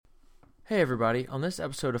Hey everybody, on this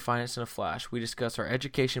episode of Finance in a Flash, we discuss our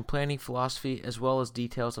education planning philosophy as well as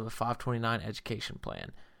details of a 529 education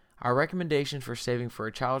plan. Our recommendation for saving for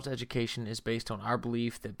a child's education is based on our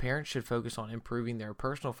belief that parents should focus on improving their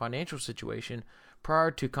personal financial situation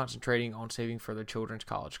prior to concentrating on saving for their children's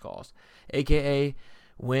college costs. AKA,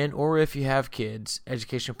 when or if you have kids,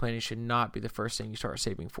 education planning should not be the first thing you start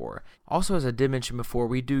saving for. Also, as I did mention before,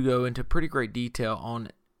 we do go into pretty great detail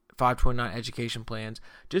on 529 education plans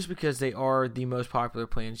just because they are the most popular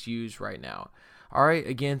plans used right now. All right,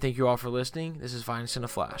 again, thank you all for listening. This is Finance in a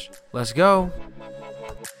Flash. Let's go.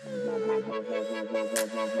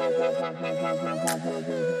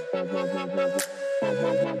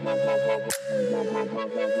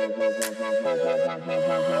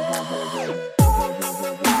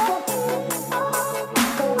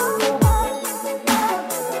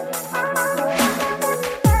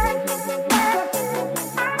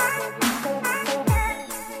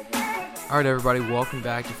 All right, everybody, welcome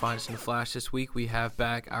back to Finance in a Flash. This week we have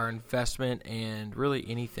back our investment and really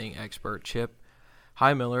anything expert, Chip.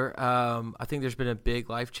 Hi, Miller. I think there's been a big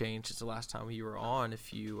life change since the last time you were on,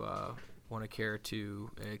 if you want to care to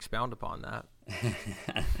expound upon that.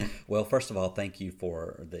 Well, first of all, thank you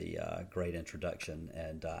for the great introduction.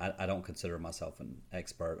 And I don't consider myself an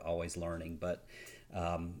expert, always learning. But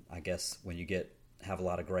I guess when you have a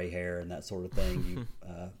lot of gray hair and that sort of thing,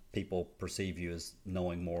 people perceive you as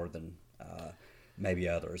knowing more than maybe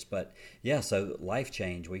others. But yeah, so life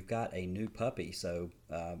change. We've got a new puppy. So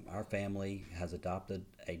our family has adopted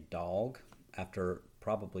a dog after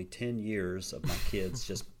probably 10 years of my kids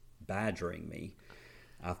just badgering me.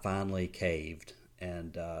 I finally caved.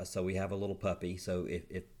 And so we have a little puppy. So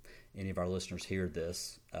if any of our listeners hear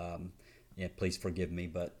this, please forgive me.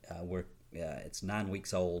 But it's 9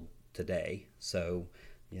 weeks old today. So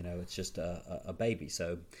it's just a baby.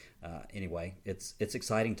 So anyway, it's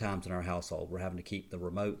exciting times in our household. We're having to keep the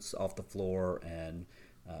remotes off the floor and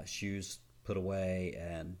shoes put away,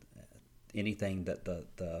 and anything that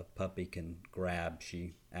the puppy can grab,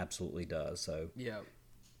 she absolutely does. So yeah,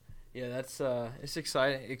 that's it's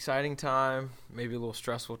exciting time, maybe a little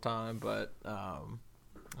stressful time, but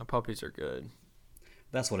puppies are good.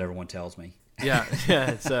 That's what everyone tells me.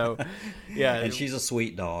 Yeah. So, yeah. And she's a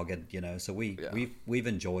sweet dog, and so we've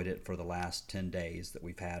enjoyed it for the last 10 days that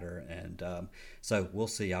we've had her, and so we'll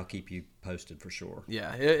see. I'll keep you posted for sure.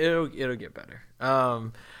 Yeah, it'll get better.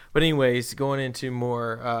 But anyways, going into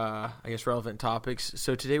more relevant topics.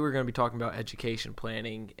 So today we're going to be talking about education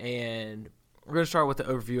planning, and we're going to start with the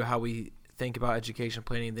overview of how we think about education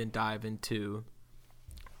planning, and then dive into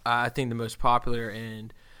I think the most popular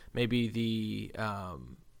and maybe the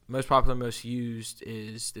most popular, most used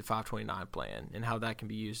is the 529 plan, and how that can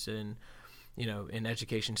be used in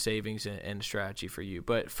education savings and strategy for you.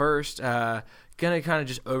 But first, gonna kind of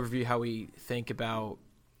just overview how we think about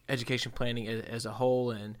education planning as a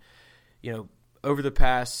whole. And over the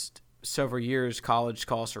past several years, college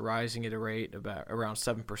costs are rising at a rate about around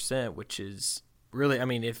 7%, which is really, I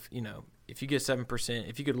mean, if you get 7%,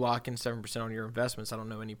 if you could lock in 7% on your investments, I don't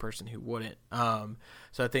know any person who wouldn't. So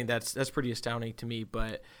I think that's pretty astounding to me.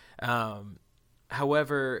 But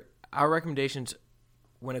however, our recommendations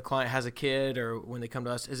when a client has a kid or when they come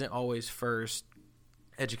to us isn't always first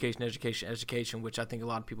education, which I think a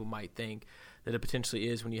lot of people might think that it potentially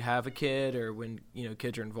is when you have a kid or when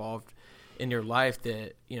kids are involved in your life.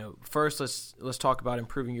 That first let's talk about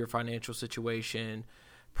improving your financial situation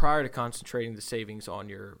prior to concentrating the savings on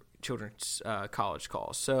your children's college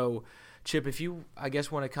costs. So, Chip, if you, I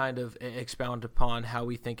guess, want to kind of expound upon how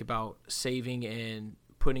we think about saving and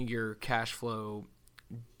putting your cash flow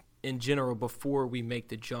in general before we make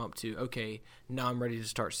the jump to, okay, now I'm ready to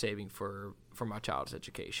start saving for my child's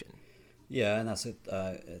education. Yeah, and that's it.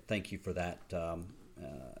 Thank you for that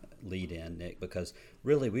lead in, Nick, because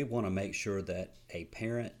really we want to make sure that a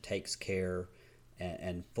parent takes care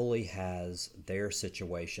and fully has their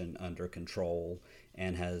situation under control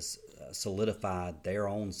and has solidified their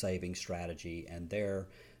own saving strategy and their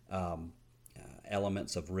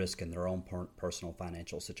elements of risk in their own personal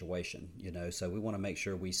financial situation. So we want to make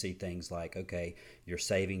sure we see things like, okay, you're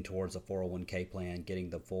saving towards a 401k plan,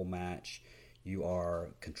 getting the full match. You are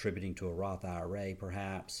contributing to a Roth IRA,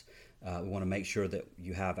 perhaps. We want to make sure that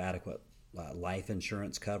you have adequate life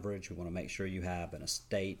insurance coverage. We want to make sure you have an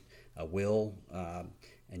estate, a will,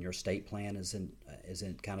 and your estate plan is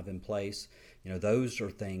in place. Those are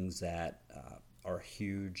things that are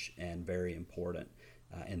huge and very important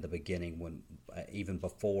in the beginning, when even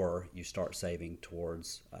before you start saving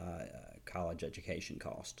towards college education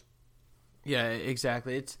cost. Yeah,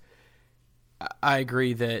 exactly. I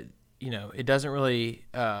agree that it doesn't really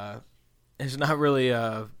it's not really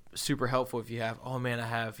super helpful if you have, oh man, I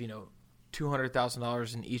have,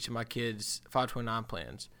 $200,000 in each of my kids' 529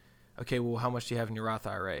 plans. Okay, well, how much do you have in your Roth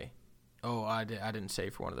IRA? Oh, I didn't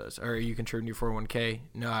save for one of those. Or are you contributing your 401k?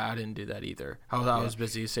 No, I didn't do that either. I was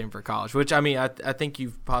busy saving for college, which, I think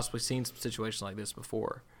you've possibly seen some situations like this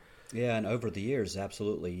before. Yeah, and over the years,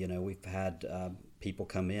 absolutely. We've had people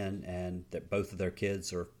come in and that both of their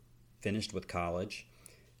kids are finished with college,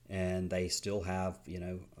 and they still have,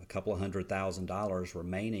 a couple of $100,000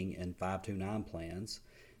 remaining in 529 plans.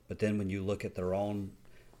 But then when you look at their own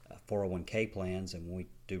 401k plans, and when we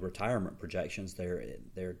do retirement projections,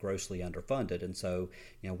 they're grossly underfunded. And so,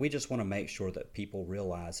 we just want to make sure that people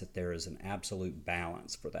realize that there is an absolute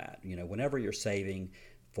balance for that. Whenever you're saving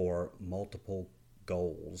for multiple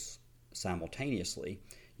goals simultaneously,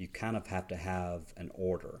 you kind of have to have an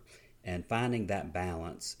order. And finding that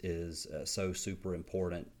balance is so super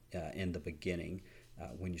important in the beginning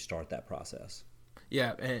when you start that process.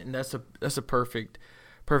 Yeah, and that's a perfect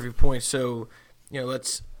point. So,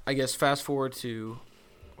 let's, I guess, fast forward to,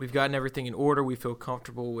 we've gotten everything in order. We feel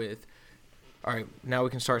comfortable with, all right, now we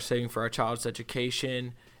can start saving for our child's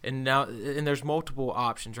education. And there's multiple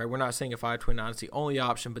options, right? We're not saying a 529 is the only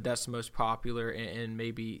option, but that's the most popular and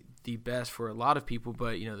maybe the best for a lot of people.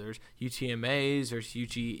 But, there's UTMAs, there's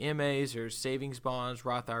UGMAs, there's savings bonds,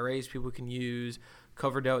 Roth IRAs people can use,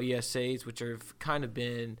 Coverdell ESAs, which have kind of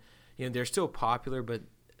been, they're still popular, but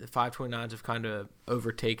the 529s have kind of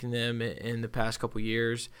overtaken them in the past couple of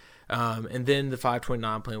years. And then the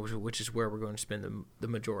 529 plan, which is where we're going to spend the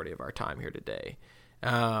majority of our time here today.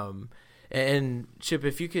 And Chip,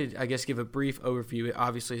 if you could, I guess, give a brief overview. It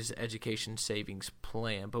obviously is an education savings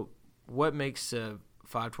plan, but what makes a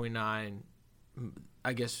 529,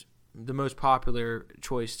 I guess, the most popular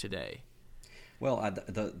choice today? Well,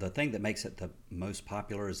 the thing that makes it the most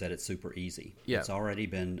popular is that it's super easy. Yeah. It's already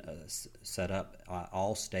been set up.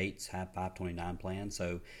 All states have 529 plans,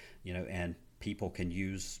 so and people can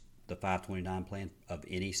use the 529 plan of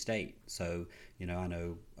any state. So I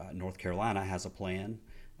know North Carolina has a plan,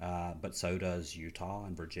 but so does Utah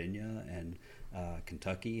and Virginia and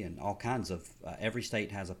Kentucky and all kinds of. Every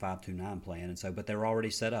state has a 529 plan, and so but they're already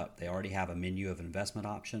set up. They already have a menu of investment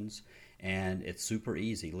options, and it's super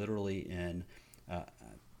easy. Literally in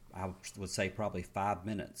I would say probably 5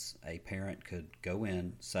 minutes, a parent could go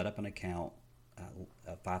in, set up an account,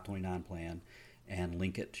 a 529 plan, and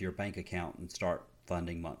link it to your bank account and start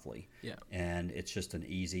funding monthly. Yeah. And it's just an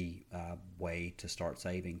easy way to start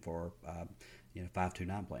saving for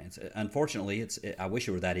 529 plans. Unfortunately, I wish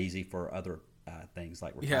it were that easy for other things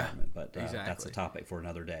like retirement, but exactly. That's a topic for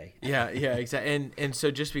another day. Yeah, exactly. And so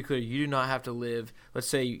just to be clear, you do not have to live, let's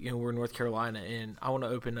say we're in North Carolina and I want to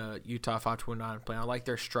open a Utah 529 plan. I like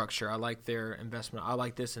their structure. I like their investment. I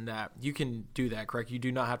like this and that. You can do that, correct? You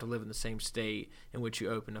do not have to live in the same state in which you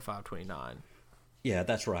open a 529. Yeah,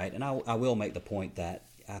 that's right. And I will make the point that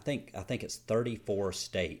I think it's 34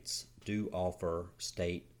 states do offer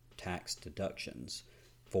state tax deductions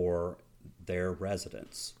for their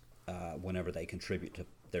residents whenever they contribute to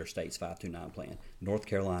their state's 529 plan. North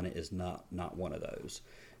Carolina is not one of those.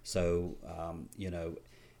 So,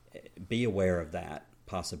 be aware of that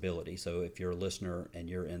possibility. So if you're a listener and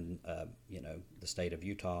you're in, the state of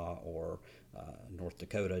Utah or North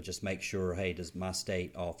Dakota, just make sure, hey, does my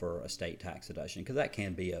state offer a state tax deduction? Because that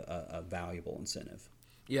can be a valuable incentive.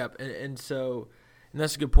 Yep, and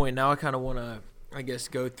that's a good point. Now I kind of want to, I guess,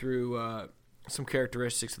 go through some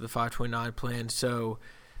characteristics of the 529 plan. So,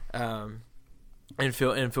 and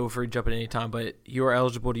feel free to jump in any time, but you are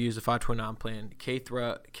eligible to use the 529 plan K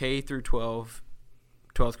through 12,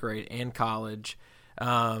 12th grade, and college.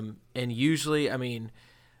 And usually,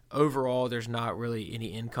 overall, there's not really any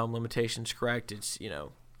income limitations, correct? It's,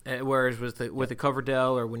 whereas with the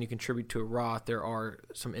Coverdell or when you contribute to a Roth, there are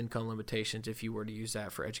some income limitations if you were to use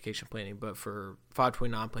that for education planning. But for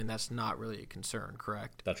 529 plan, that's not really a concern,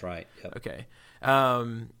 correct? That's right. Yep. Okay.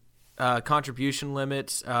 Contribution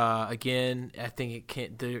limits, again, I think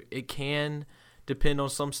it can depend on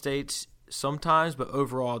some states sometimes, but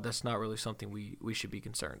overall, that's not really something we should be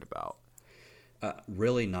concerned about.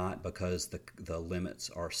 Really not, because the limits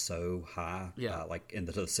are so high, like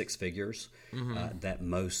into the six figures, that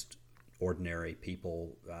most ordinary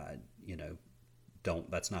people, don't.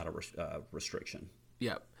 That's not a restriction.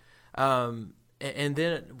 Yep. And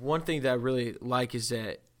then one thing that I really like is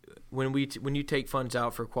that when you take funds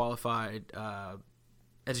out for qualified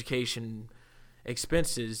education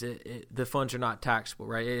expenses, the funds are not taxable,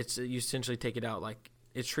 right? You essentially take it out like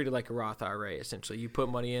it's treated like a Roth IRA. Essentially, you put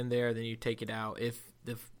money in there, then you take it out if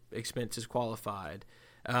the expense is qualified,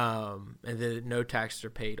 and then no taxes are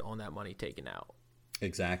paid on that money taken out.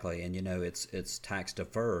 Exactly, and it's tax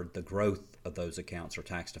deferred. The growth of those accounts are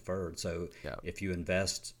tax deferred. So Yeah. if you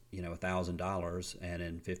invest $1,000 and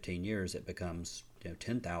in 15 years it becomes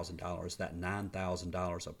 $10,000, that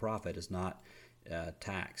 $9,000 of profit is not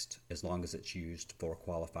taxed as long as it's used for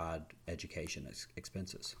qualified education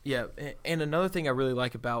expenses. Yeah, and another thing I really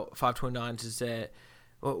like about 529s is that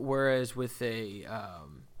whereas with a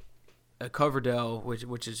Coverdell,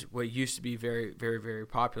 which is what used to be very, very, very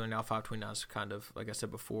popular, now 529s kind of, like I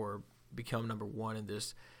said before, become number one in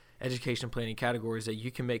this education planning category, is that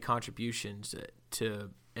you can make contributions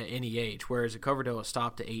to at any age, whereas a Coverdell was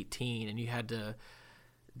stopped at 18 and you had to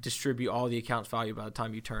distribute all the accounts value by the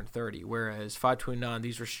time you turn 30, whereas 529,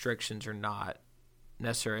 these restrictions are not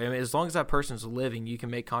necessary. I mean, as long as that person's living, you can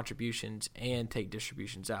make contributions and take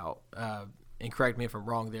distributions out. And correct me if I'm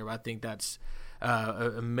wrong there, but I think that's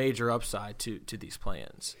a major upside to these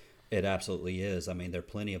plans. It absolutely is. I mean, there are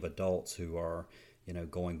plenty of adults who are,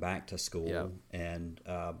 going back to school, Yeah. and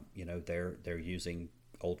they're using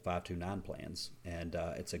old 529 plans, and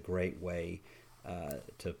it's a great way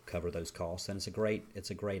to cover those costs, and it's a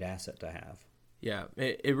great asset to have. Yeah,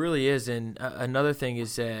 it really is. And another thing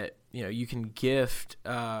is that you can gift.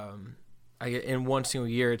 In one single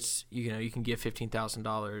year, it's you can give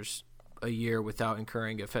 $15,000 a year without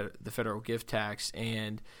incurring the federal gift tax.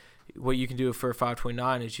 And what you can do for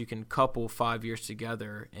 529 is you can couple 5 years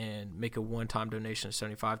together and make a one-time donation of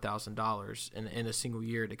 $75,000 in a single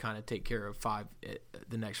year to kind of take care of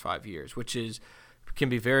the next 5 years, which can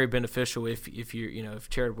be very beneficial if if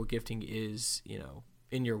charitable gifting is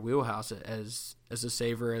in your wheelhouse as a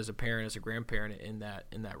saver, as a parent, as a grandparent in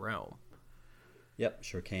that realm. Yep,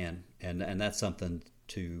 sure can, and that's something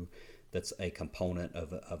that's a component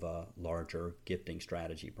of a larger gifting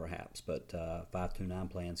strategy, perhaps. But 529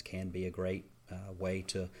 plans can be a great way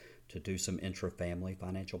to do some intra-family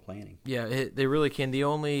financial planning. Yeah, they really can. The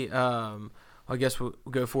only, I guess we'll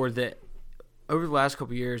go forward that over the last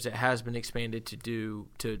couple of years, it has been expanded to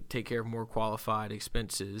take care of more qualified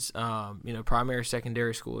expenses, primary,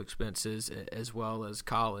 secondary school expenses, as well as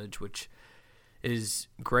college, which is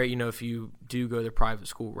great. If you do go the private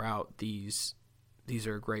school route, these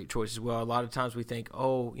are a great choice as well. A lot of times we think,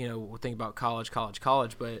 we'll think about college,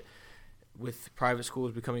 but with private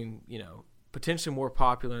schools becoming, potentially more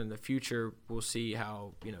popular in the future, we'll see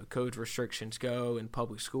how, code restrictions go in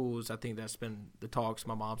public schools. I think that's been the talks.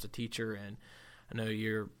 My mom's a teacher, and I know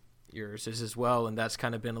yours is as well, and that's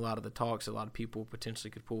kind of been a lot of the talks. A lot of people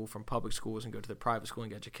potentially could pull from public schools and go to the private school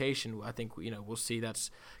and get education. I think we'll see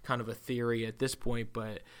that's kind of a theory at this point,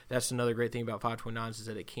 but that's another great thing about 529s is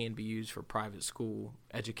that it can be used for private school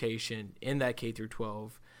education in that K through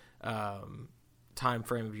 12 time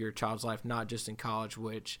frame of your child's life, not just in college.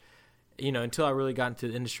 Which until I really got into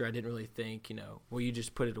the industry, I didn't really think you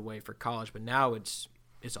just put it away for college, but now it's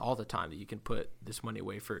all the time that you can put this money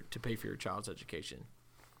away to pay for your child's education.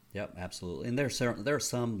 Yep, absolutely. And there are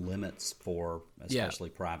some limits for especially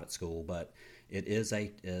private school, but it is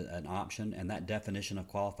an option, and that definition of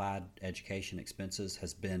qualified education expenses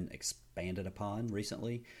has been expanded upon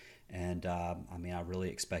recently, and I really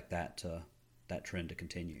expect that trend to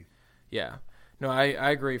continue. Yeah, no,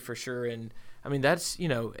 I agree for sure, and that's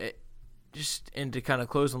and to kind of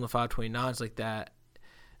close on the 529s like that.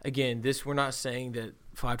 Again, we're not saying that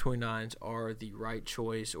 529s are the right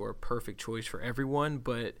choice or perfect choice for everyone,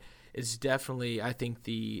 but it's definitely, I think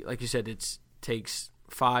like you said, it takes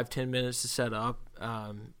 5-10 minutes to set up.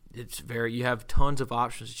 You have tons of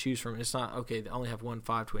options to choose from. It's not, okay, they only have one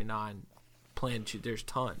 529 plan. There's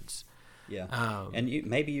tons. Yeah. And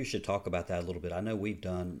maybe you should talk about that a little bit. I know we've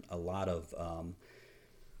done a lot of,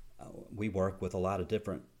 we work with a lot of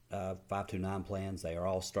different 529 plans. They are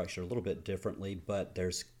all structured a little bit differently, but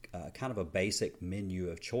there's kind of a basic menu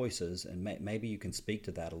of choices, and maybe you can speak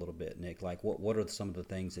to that a little bit, Nick. Like, what are some of the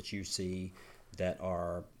things that you see that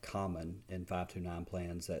are common in 529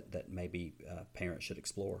 plans that maybe parents should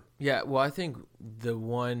explore? Yeah, well, I think the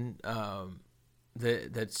one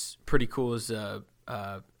that's pretty cool is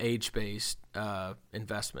age-based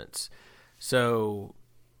investments. So,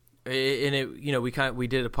 we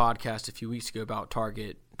did a podcast a few weeks ago about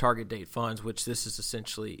target date funds, which this is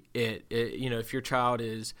essentially it. If your child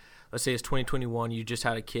is, let's say it's 2021, you just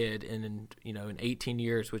had a kid, and in 18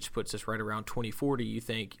 years, which puts us right around 2040, you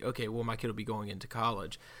think, okay, well, my kid will be going into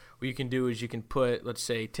college. What you can do is you can put, let's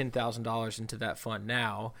say, $10,000 into that fund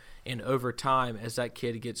now, and over time, as your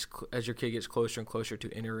kid gets closer and closer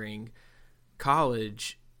to entering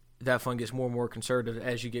college, that fund gets more and more conservative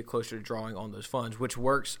as you get closer to drawing on those funds, which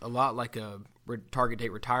works a lot like a target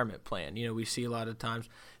date retirement plan. We see a lot of times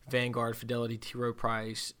Vanguard, Fidelity, T. Rowe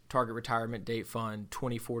Price, target retirement date fund,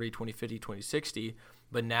 2040, 2050, 2060.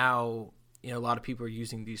 But now, a lot of people are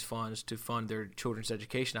using these funds to fund their children's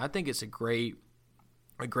education. I think it's a great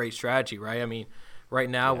strategy, right? I mean, right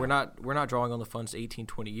now we're not drawing on the funds 18,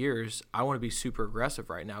 20 years. I want to be super aggressive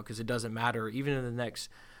right now because it doesn't matter. Even in the next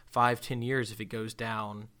 5-10 years, if it goes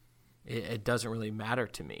down, it doesn't really matter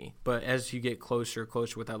to me. But as you get closer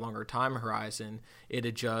with that longer time horizon, it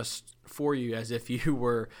adjusts for you as if you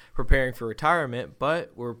were preparing for retirement,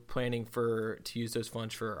 but we're planning to use those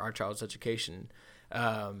funds for our child's education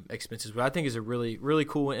expenses. But I think is a really, really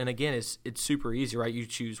cool. And again, it's super easy, right? You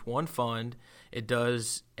choose one fund. It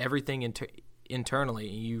does everything internally.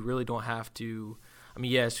 And you really don't have to. I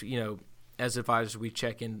mean, yes, as advisors, we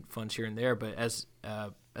check in funds here and there, but as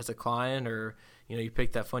a client or you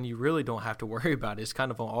pick that fund, you really don't have to worry about it. It's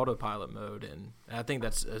kind of on autopilot mode, and I think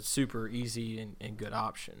that's a super easy and good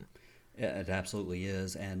option. Yeah, it absolutely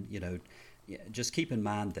is. And just keep in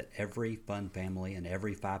mind that every fund family and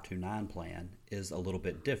every 529 plan is a little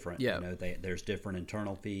bit different. Yeah. There's different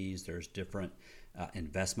internal fees, there's different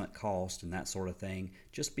investment cost and that sort of thing.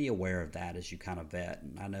 Just be aware of that as you kind of vet.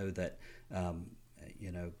 And I know that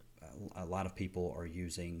a lot of people are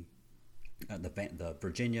using the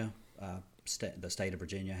Virginia. The state of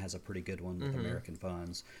Virginia has a pretty good one with American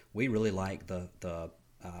Funds. We really like the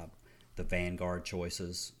Vanguard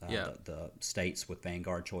choices, the states with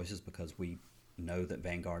Vanguard choices, because we know that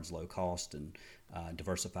Vanguard's low cost and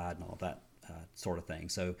diversified and all that sort of thing.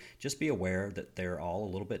 So just be aware that they're all a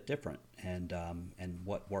little bit different, and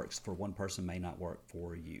what works for one person may not work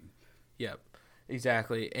for you. Yep,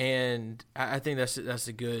 exactly. And I think that's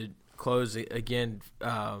a good close. Again,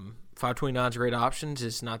 529 is a great option.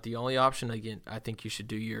 It's not the only option. Again, I think you should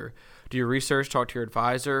do your research, talk to your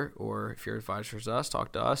advisor, or if your advisor is us,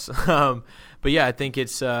 talk to us. But yeah, I think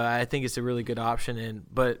it's a really good option.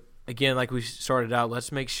 But again, like we started out,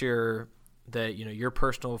 let's make sure that your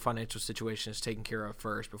personal financial situation is taken care of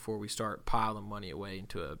first before we start piling money away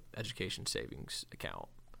into a education savings account.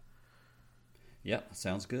 Yep,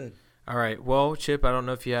 sounds good. All right. Well, Chip, I don't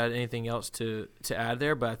know if you had anything else to add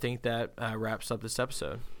there, but I think that wraps up this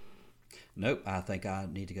episode. Nope, I think I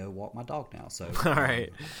need to go walk my dog now. So all right,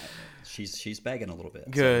 she's begging a little bit.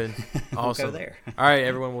 Good, so awesome. We'll go there. All right,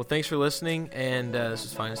 everyone. Well, thanks for listening, and this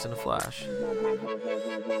is Finance in a Flash.